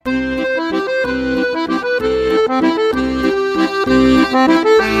Hello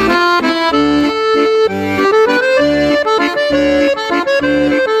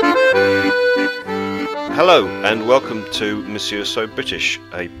and welcome to Monsieur So British,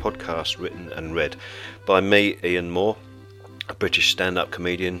 a podcast written and read by me, Ian Moore, a British stand-up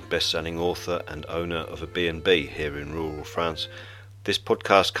comedian, best-selling author and owner of a B&B here in rural France. This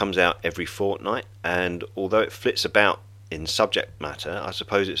podcast comes out every fortnight, and although it flits about in subject matter, I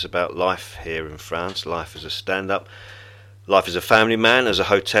suppose it's about life here in France, life as a stand-up, life as a family man, as a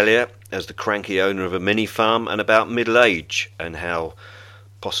hotelier, as the cranky owner of a mini farm, and about middle age and how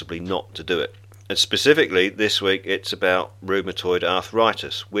possibly not to do it. And specifically this week it's about rheumatoid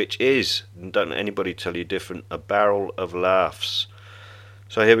arthritis, which is, don't let anybody tell you different, a barrel of laughs.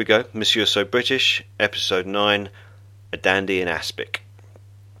 So here we go, Monsieur So British, episode 9, A Dandy in Aspic.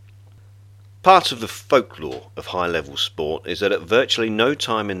 Part of the folklore of high-level sport is that at virtually no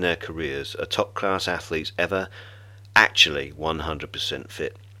time in their careers are top-class athletes ever actually 100%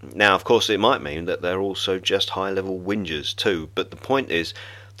 fit. Now, of course, it might mean that they're also just high-level whingers too, but the point is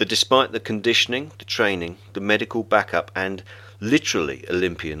that despite the conditioning, the training, the medical backup and literally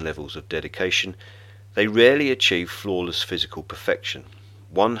Olympian levels of dedication, they rarely achieve flawless physical perfection.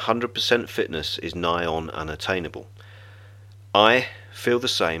 100% fitness is nigh on unattainable. I feel the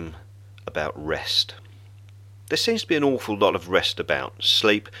same about rest. There seems to be an awful lot of rest about.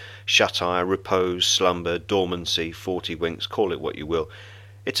 Sleep, shut-eye, repose, slumber, dormancy, 40 winks, call it what you will.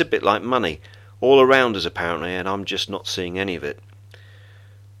 It's a bit like money, all around us apparently, and I'm just not seeing any of it.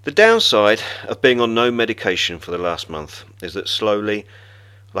 The downside of being on no medication for the last month is that slowly,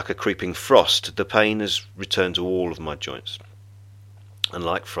 like a creeping frost, the pain has returned to all of my joints. And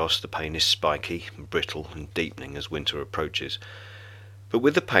like frost, the pain is spiky, brittle and deepening as winter approaches. But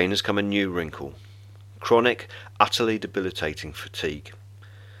with the pain has come a new wrinkle. Chronic, utterly debilitating fatigue.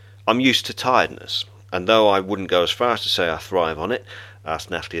 I'm used to tiredness, and though I wouldn't go as far as to say I thrive on it,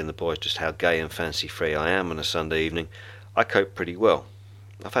 ask Natalie and the boys just how gay and fancy-free I am on a Sunday evening, I cope pretty well.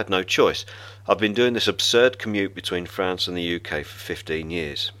 I've had no choice. I've been doing this absurd commute between France and the UK for 15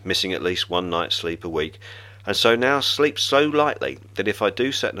 years, missing at least one night's sleep a week, and so now sleep so lightly that if I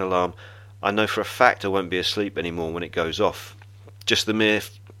do set an alarm, I know for a fact I won't be asleep anymore when it goes off. Just the mere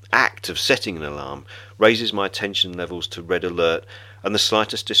act of setting an alarm raises my attention levels to red alert, and the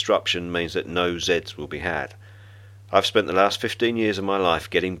slightest disruption means that no Zeds will be had. I've spent the last 15 years of my life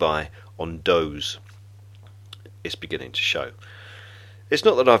getting by on doze. It's beginning to show. It's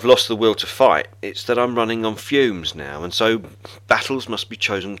not that I've lost the will to fight, it's that I'm running on fumes now, and so battles must be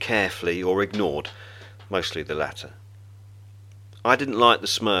chosen carefully or ignored, mostly the latter. I didn't like the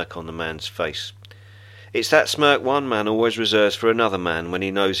smirk on the man's face. It's that smirk one man always reserves for another man when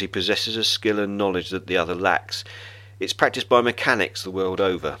he knows he possesses a skill and knowledge that the other lacks. It's practised by mechanics the world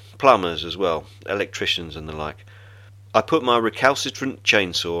over, plumbers as well, electricians and the like. I put my recalcitrant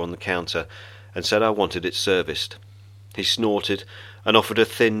chainsaw on the counter and said I wanted it serviced. He snorted and offered a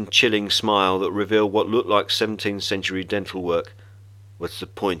thin, chilling smile that revealed what looked like 17th century dental work. "What's the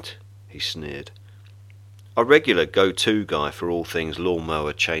point?" he sneered. A regular go-to guy for all things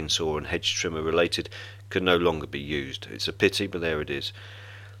lawnmower, chainsaw and hedge trimmer related can no longer be used. It's a pity, but there it is.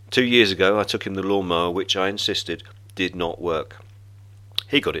 2 years ago I took him the lawnmower which I insisted did not work.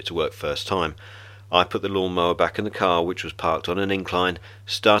 He got it to work first time. I put the lawnmower back in the car which was parked on an incline,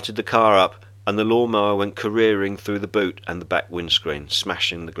 started the car up, and the lawnmower went careering through the boot and the back windscreen,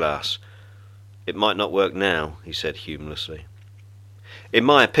 smashing the glass. "It might not work now," he said humorously. In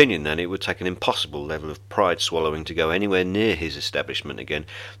my opinion, then, it would take an impossible level of pride-swallowing to go anywhere near his establishment again.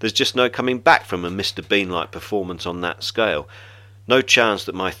 There's just no coming back from a Mr. Bean-like performance on that scale. No chance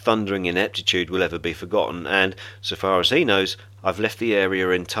that my thundering ineptitude will ever be forgotten, and, so far as he knows, I've left the area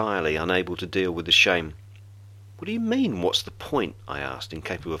entirely unable to deal with the shame. "What do you mean, what's the point?" I asked,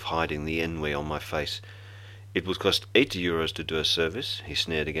 incapable of hiding the ennui on my face. "It would cost €80 to do a service," he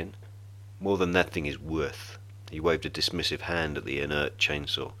sneered again. "More than that thing is worth." He waved a dismissive hand at the inert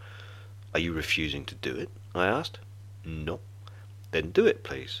chainsaw. "Are you refusing to do it?" I asked. "No." "Then do it,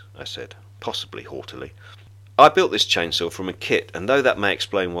 please," I said, possibly haughtily. I built this chainsaw from a kit, and though that may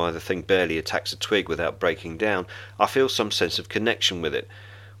explain why the thing barely attacks a twig without breaking down, I feel some sense of connection with it.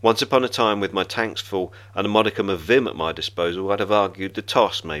 Once upon a time, with my tanks full and a modicum of vim at my disposal, I'd have argued the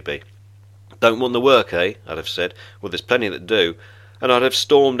toss, maybe. "Don't want the work, eh?" I'd have said. "Well, there's plenty that do." And I'd have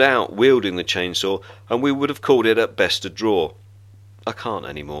stormed out, wielding the chainsaw, and we would have called it at best a draw. I can't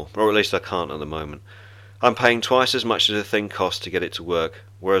anymore, or at least I can't at the moment. I'm paying twice as much as the thing cost to get it to work,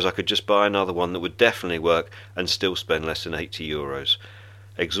 whereas I could just buy another one that would definitely work and still spend less than €80.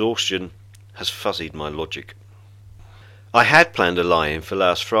 Exhaustion has fuzzied my logic. I had planned a lie-in for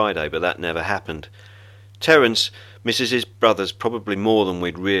last Friday, but that never happened. Terence, Misses his brother's probably more than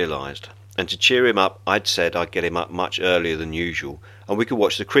we'd realised, and to cheer him up I'd said I'd get him up much earlier than usual and we could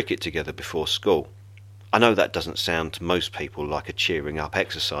watch the cricket together before school. I know that doesn't sound to most people like a cheering up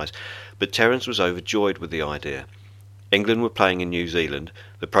exercise, but Terence was overjoyed with the idea. England were playing in New Zealand,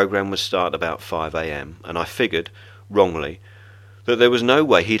 the programme would start about 5 a.m, and I figured, wrongly, that there was no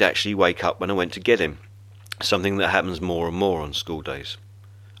way he'd actually wake up when I went to get him, something that happens more and more on school days.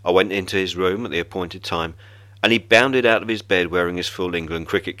 I went into his room at the appointed time, and he bounded out of his bed wearing his full England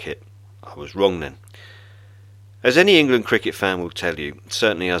cricket kit. I was wrong then. As any England cricket fan will tell you,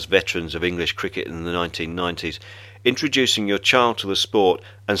 certainly as veterans of English cricket in the 1990s, introducing your child to the sport,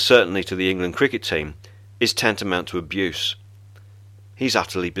 and certainly to the England cricket team, is tantamount to abuse. He's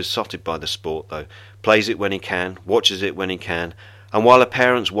utterly besotted by the sport, though, plays it when he can, watches it when he can, and while a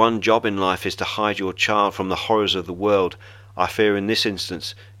parent's one job in life is to hide your child from the horrors of the world, I fear in this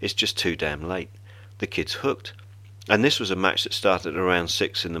instance it's just too damn late. The kid's hooked. And this was a match that started at around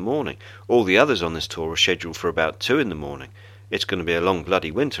 6 in the morning. All the others on this tour are scheduled for about 2 in the morning. It's going to be a long bloody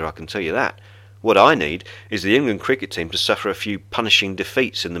winter, I can tell you that. What I need is the England cricket team to suffer a few punishing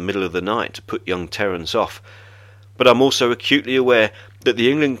defeats in the middle of the night to put young Terence off. But I'm also acutely aware that the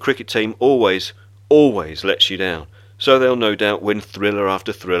England cricket team always lets you down. So they'll no doubt win thriller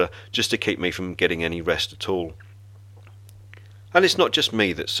after thriller just to keep me from getting any rest at all. And it's not just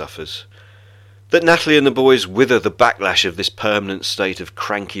me that suffers. That Natalie and the boys wither the backlash of this permanent state of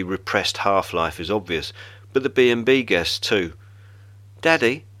cranky, repressed half-life is obvious, but the B&B guests too.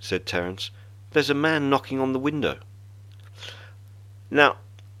 "Daddy," said Terence, "there's a man knocking on the window." Now,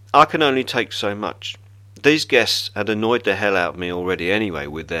 I can only take so much. These guests had annoyed the hell out of me already anyway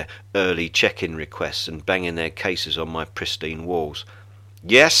with their early check-in requests and banging their cases on my pristine walls.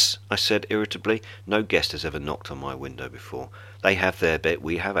 "Yes," I said irritably, "no guest has ever knocked on my window before. They have their bit,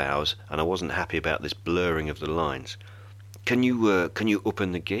 we have ours, and I wasn't happy about this blurring of the lines." Can you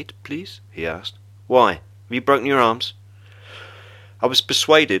open the gate, please?" he asked. "Why? Have you broken your arms?" I was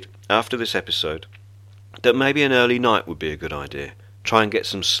persuaded, after this episode, that maybe an early night would be a good idea. Try and get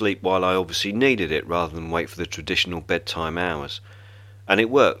some sleep while I obviously needed it, rather than wait for the traditional bedtime hours. And it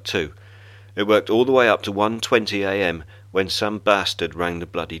worked, too. It worked all the way up to 1:20 a.m, when some bastard rang the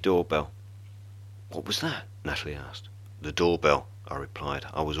bloody doorbell. "What was that?" Natalie asked. "The doorbell," I replied.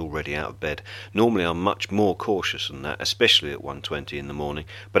 I was already out of bed. Normally I'm much more cautious than that, especially at 1:20 in the morning,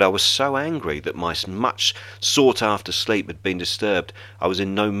 but I was so angry that my much sought-after sleep had been disturbed, I was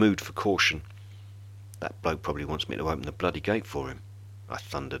in no mood for caution. "That bloke probably wants me to open the bloody gate for him," I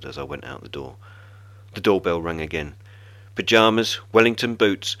thundered as I went out the door. The doorbell rang again. Pyjamas, Wellington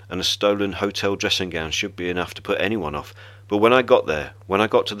boots, and a stolen hotel dressing gown should be enough to put anyone off, but when I got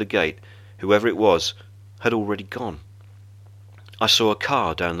to the gate, whoever it was had already gone. I saw a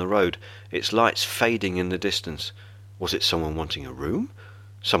car down the road, its lights fading in the distance. Was it someone wanting a room?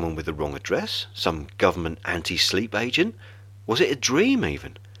 Someone with the wrong address? Some government anti-sleep agent? Was it a dream,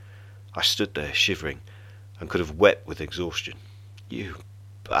 even? I stood there, shivering, and could have wept with exhaustion. "You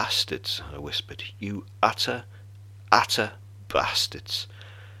bastards," I whispered. "You utter bastards."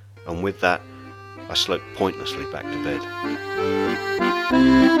 And with that, I sloped pointlessly back to bed.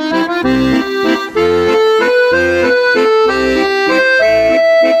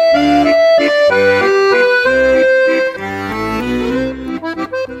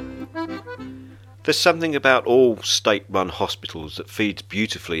 There's something about all state-run hospitals that feeds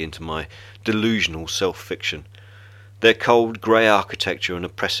beautifully into my delusional self-fiction. Their cold, grey architecture and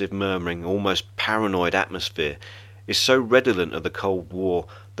oppressive murmuring, almost paranoid atmosphere is so redolent of the Cold War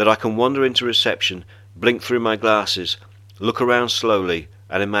that I can wander into reception, blink through my glasses, look around slowly,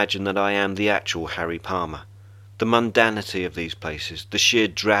 and imagine that I am the actual Harry Palmer. The mundanity of these places, the sheer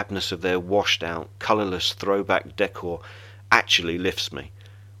drabness of their washed-out, colourless throwback decor actually lifts me.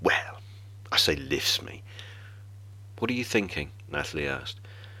 Well, I say lifts me. "What are you thinking?" Natalie asked.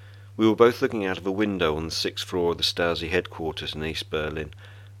 We were both looking out of a window on the 6th floor of the Stasi headquarters in East Berlin.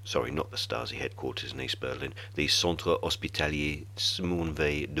 Sorry, not the Stasi headquarters in East Berlin, the Centre Hospitalier Simone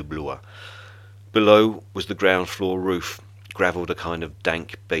Weil de Blois. Below was the ground floor roof, gravelled a kind of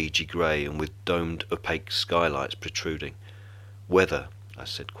dank beigey grey and with domed opaque skylights protruding. "Whether," I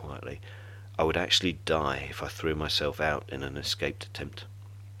said quietly, "I would actually die if I threw myself out in an escaped attempt."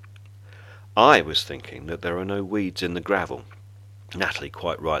 I was thinking that there are no weeds in the gravel. Natalie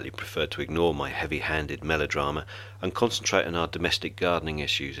quite rightly preferred to ignore my heavy-handed melodrama and concentrate on our domestic gardening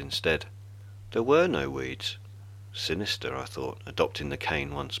issues instead. There were no weeds. Sinister, I thought, adopting the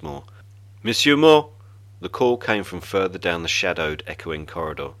cane once more. "Monsieur Mo!" The call came from further down the shadowed, echoing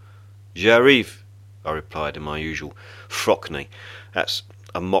corridor. "J'arrive," I replied in my usual Frockney. That's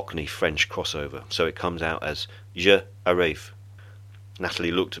a Mockney French crossover, so it comes out as Je arrive.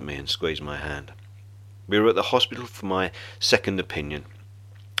 Natalie looked at me and squeezed my hand. We were at the hospital for my second opinion,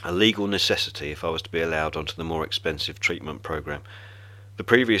 a legal necessity if I was to be allowed onto the more expensive treatment program. The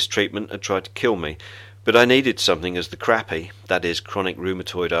previous treatment had tried to kill me, but I needed something as the CRAPI, that is chronic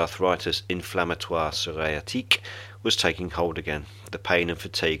rheumatoid arthritis inflammatoire psoriatique, was taking hold again, the pain and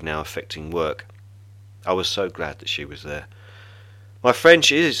fatigue now affecting work. I was so glad that she was there. My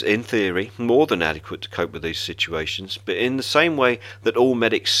French is, in theory, more than adequate to cope with these situations, but in the same way that all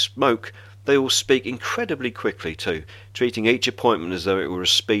medics smoke, they all speak incredibly quickly too, treating each appointment as though it were a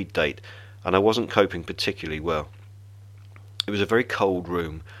speed date, and I wasn't coping particularly well. It was a very cold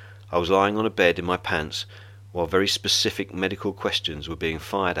room. I was lying on a bed in my pants, while very specific medical questions were being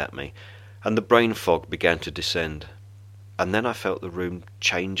fired at me, and the brain fog began to descend. And then I felt the room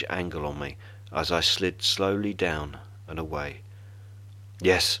change angle on me as I slid slowly down and away.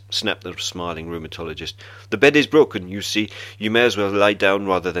 "Yes," snapped the smiling rheumatologist. "The bed is broken, you see. You may as well lie down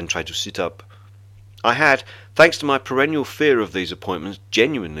rather than try to sit up." I had, thanks to my perennial fear of these appointments,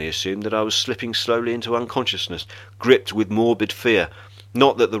 genuinely assumed that I was slipping slowly into unconsciousness, gripped with morbid fear.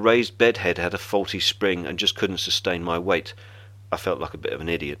 Not that the raised bed head had a faulty spring and just couldn't sustain my weight. I felt like a bit of an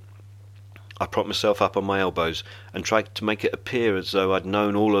idiot. I propped myself up on my elbows and tried to make it appear as though I'd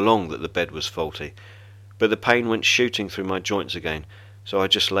known all along that the bed was faulty. But the pain went shooting through my joints again, so I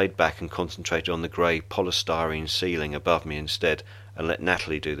just laid back and concentrated on the grey polystyrene ceiling above me instead, and let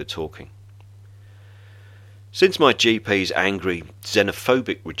Natalie do the talking. Since my GP's angry,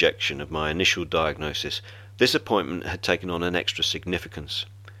 xenophobic rejection of my initial diagnosis, this appointment had taken on an extra significance.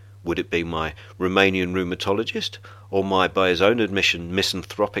 Would it be my Romanian rheumatologist, or my, by his own admission,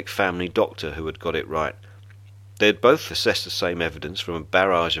 misanthropic family doctor who had got it right? They had both assessed the same evidence from a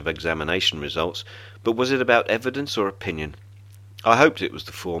barrage of examination results, but was it about evidence or opinion? I hoped it was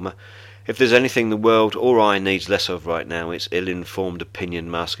the former. If there's anything the world or I needs less of right now, it's ill-informed opinion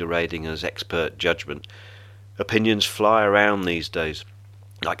masquerading as expert judgment. Opinions fly around these days,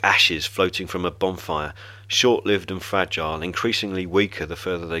 like ashes floating from a bonfire, short-lived and fragile, increasingly weaker the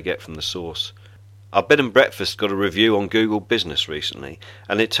further they get from the source. Our bed and breakfast got a review on Google Business recently,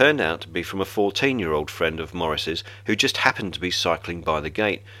 and it turned out to be from a 14-year-old friend of Morris's who just happened to be cycling by the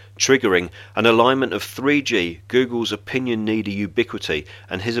gate, triggering an alignment of 3G, Google's opinion-needy ubiquity,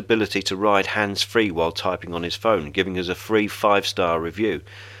 and his ability to ride hands-free while typing on his phone, giving us a free 5-star review.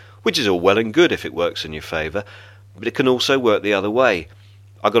 Which is all well and good if it works in your favour, but it can also work the other way.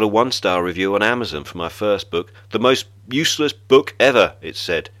 I got a 1-star review on Amazon for my first book. "The most useless book ever," it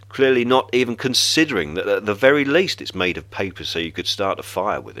said, clearly not even considering that at the very least it's made of paper so you could start a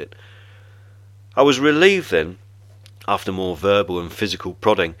fire with it. I was relieved then, after more verbal and physical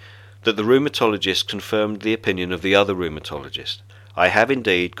prodding, that the rheumatologist confirmed the opinion of the other rheumatologist. I have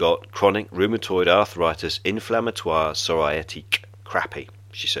indeed got chronic rheumatoid arthritis inflammatoire psoriatique, CRAPI,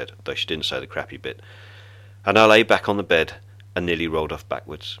 she said, though she didn't say the crappy bit. And I lay back on the bed and nearly rolled off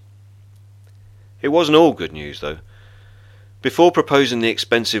backwards. It wasn't all good news, though. Before proposing the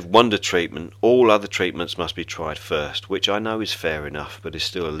expensive wonder treatment, all other treatments must be tried first, which I know is fair enough, but is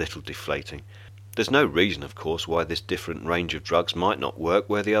still a little deflating. There's no reason, of course, why this different range of drugs might not work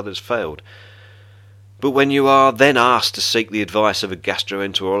where the others failed. But when you are then asked to seek the advice of a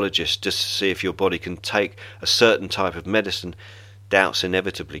gastroenterologist just to see if your body can take a certain type of medicine, doubts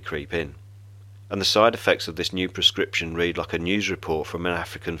inevitably creep in. And the side effects of this new prescription read like a news report from an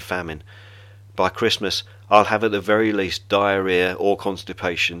African famine. By Christmas, I'll have at the very least diarrhea or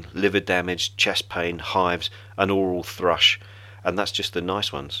constipation, liver damage, chest pain, hives, and oral thrush, and that's just the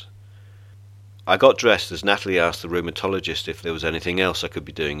nice ones. I got dressed as Natalie asked the rheumatologist if there was anything else I could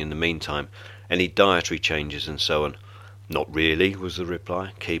be doing in the meantime, any dietary changes and so on. "Not really," was the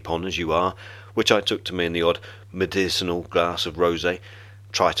reply. "Keep on as you are," which I took to mean the odd medicinal glass of rosé.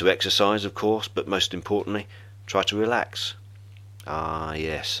 "Try to exercise, of course, but most importantly, try to relax." Ah,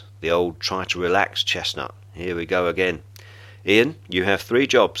 yes, the old try to relax chestnut. Here we go again. "Ian, you have 3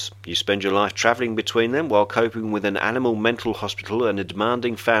 jobs. You spend your life travelling between them while coping with an animal mental hospital and a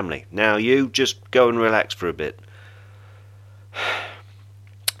demanding family. Now you just go and relax for a bit."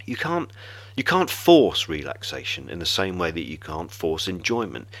 You can't force relaxation in the same way that you can't force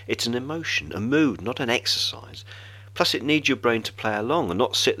enjoyment. It's an emotion, a mood, not an exercise. Plus it needs your brain to play along and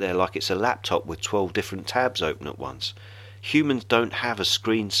not sit there like it's a laptop with 12 different tabs open at once. Humans don't have a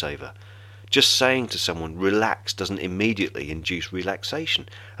screensaver. Just saying to someone relax doesn't immediately induce relaxation,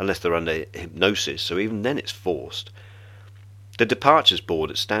 unless they're under hypnosis, so even then it's forced. The departures board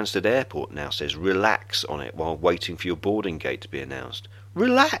at Stansted Airport now says relax on it while waiting for your boarding gate to be announced.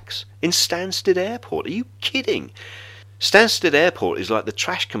 Relax? In Stansted Airport? Are you kidding? Stansted Airport is like the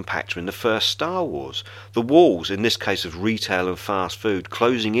trash compactor in the first Star Wars. The walls, in this case of retail and fast food,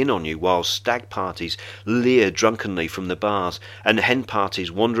 closing in on you while stag parties leer drunkenly from the bars and hen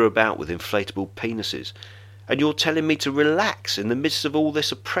parties wander about with inflatable penises. And you're telling me to relax in the midst of all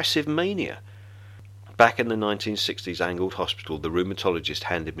this oppressive mania? Back in the 1960s Angled Hospital, the rheumatologist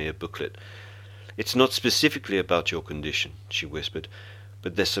handed me a booklet. "It's not specifically about your condition," she whispered,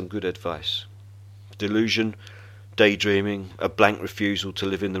 "but there's some good advice. Delusion, daydreaming, a blank refusal to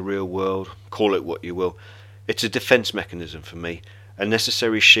live in the real world, call it what you will. It's a defence mechanism for me, a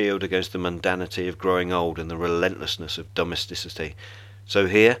necessary shield against the mundanity of growing old and the relentlessness of domesticity. So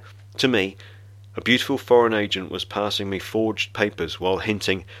here, to me, a beautiful foreign agent was passing me forged papers while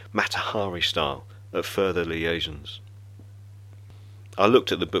hinting, Matahari style, at further liaisons." I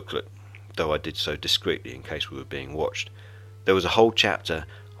looked at the booklet, though I did so discreetly in case we were being watched. There was a whole chapter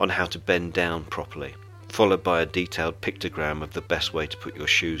on how to bend down properly, followed by a detailed pictogram of the best way to put your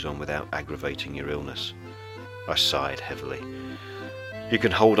shoes on without aggravating your illness. I sighed heavily. You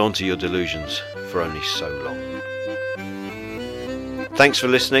can hold on to your delusions for only so long. Thanks for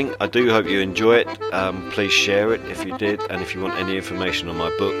listening. I do hope you enjoy it. Please share it if you did, and if you want any information on my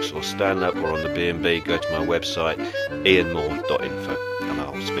books or stand-up or on the B&B, go to my website ianmoore.info, and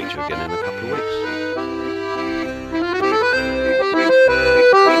I'll speak to you again in a couple of weeks.